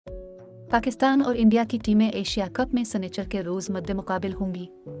पाकिस्तान और इंडिया की टीमें एशिया कप में शनिचर के रोज मद्दे मुकाबिल होंगी।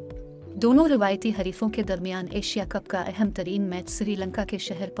 दोनों रिवायती हरीफों के दरमियान एशिया कप का अहम तरीन मैच श्रीलंका के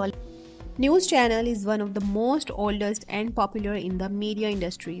शहर News channel is one of the most oldest and popular in the media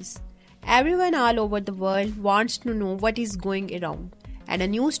industries. Everyone all over the world wants to know what is going around, and a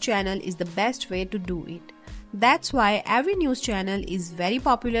news channel is the best way to do it. That's why every news channel is very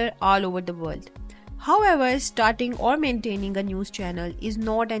popular all over the world. However, starting or maintaining a news channel is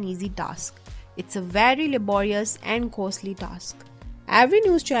not an easy task. It's a very laborious and costly task. Every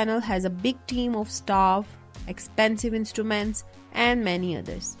news channel has a big team of staff, expensive instruments, and many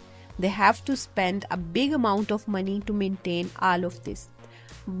others. They have to spend a big amount of money to maintain all of this.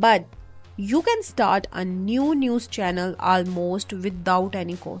 But you can start a new news channel almost without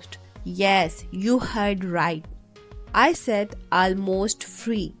any cost. Yes, you heard right. I said almost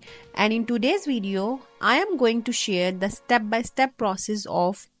free. And in today's video, I am going to share the step-by-step process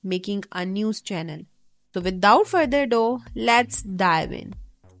of making a news channel. So without further ado, let's dive in.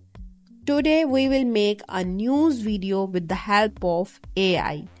 Today we will make a news video with the help of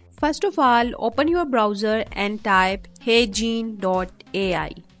AI. First of all, open your browser and type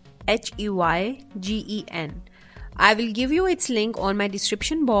Heygen.ai. Heygen. I will give you its link on my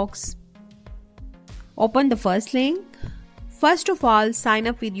description box. Open the first link. First of all, sign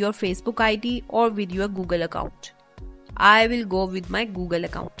up with your Facebook ID or with your Google account. I will go with my Google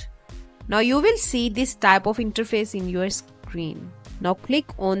account. Now you will see this type of interface in your screen. Now click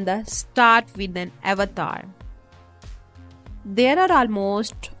on the Start with an Avatar. There are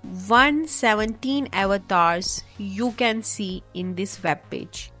almost 117 avatars you can see in this web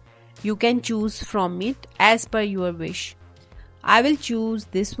page. You can choose from it as per your wish. I will choose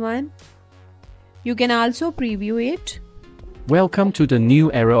this one. You can also preview it. Welcome to the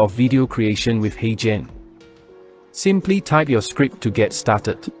new era of video creation with Heygen. Simply type your script to get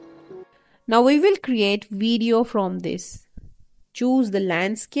started. Now we will create video from this. Choose the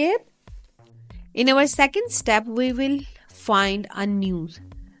landscape. In our second step, we will find a news.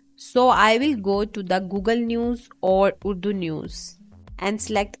 So I will go to the Google News or Urdu News and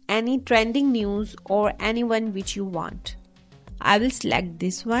select any trending news or anyone which you want. I will select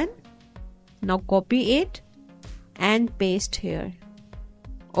this one. Now copy it and paste here.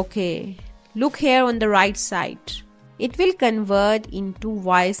 Okay, look here on the right side. It will convert into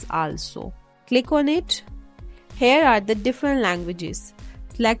voice also. Click on it. Here are the different languages.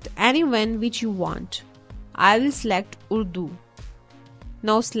 Select anyone which you want. I will select Urdu.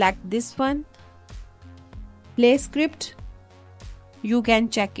 Now select this one. Play script. You can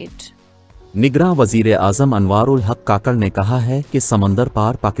check it. निगरां वज़ीर आज़म अनवारुल हक काकड़ ने कहा है कि समंदर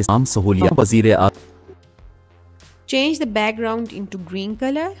पार पाकिस्तान सहूलियत वज़ीर Change the background into green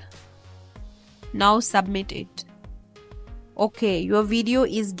color. Now submit it. Okay, your video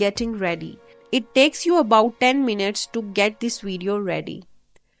is getting ready. It takes you about 10 minutes to get this video ready.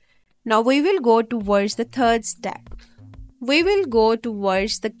 Now we will go towards the third step. We will go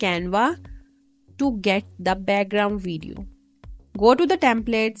towards the Canva to get the background video. Go to the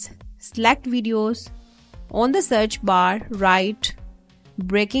templates, select videos. On the search bar, write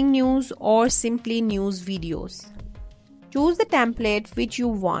breaking news or simply news videos. Choose the template which you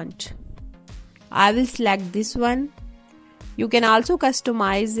want. I will select this one. You can also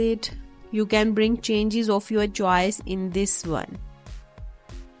customize it. You can bring changes of your choice in this one.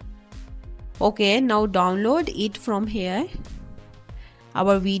 Okay, now download it from here.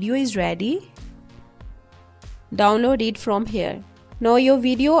 Our video is ready. Download it from here. Now your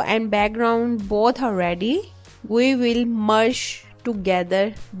video and background both are ready. We will merge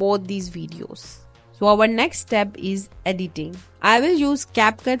together both these videos. So our next step is editing. I will use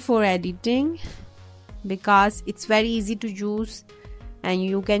Capcut for editing because it's very easy to use and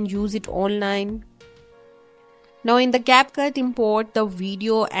you can use it online. Now in the Capcut, import the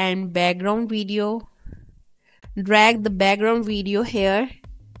video and background video. Drag the background video here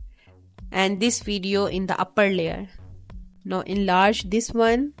and this video in the upper layer. Now enlarge this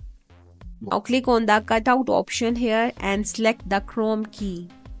one. Now click on the cutout option here and select the Chrome key.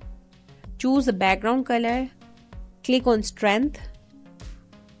 Choose the background color. Click on strength.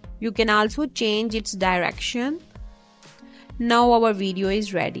 You can also change its direction. Now our video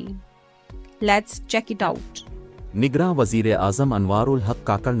is ready. Let's check it out. निगरां वज़ीर आज़म अनवारुल हक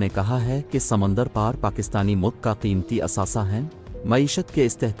काकड़ ने कहा है कि समंदर पार पाकिस्तानी मुल्क का कीमती असासा है। मईशत के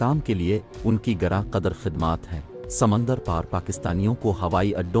इस्तेहकाम के लिए उनकी गरा कदर खिदमात हैं। समंदर पार पाकिस्तानियों को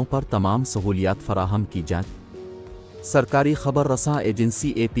हवाई अड्डों पर तमाम सहूलियात फराहम की जाएं। सरकारी खबर रसां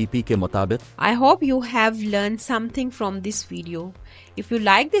एजेंसी APP के मुताबिक I hope you have learned something from this video. If you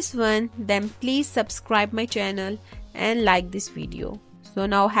like this one, then please subscribe my channel and like this video. So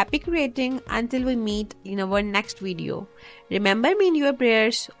now happy creating until we meet in our next video. Remember me in your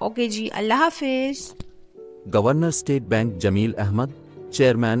prayers. Okay ji, Allah Hafiz. Governor state bank Jameel Ahmad,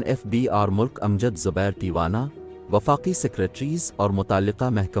 chairman FBR मुल्क अमजद ज़ुबैर टीवाना, वफाकी secretaries और मुताल्लिका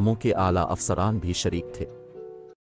महकमों के आला अफसरान भी शरीक थे।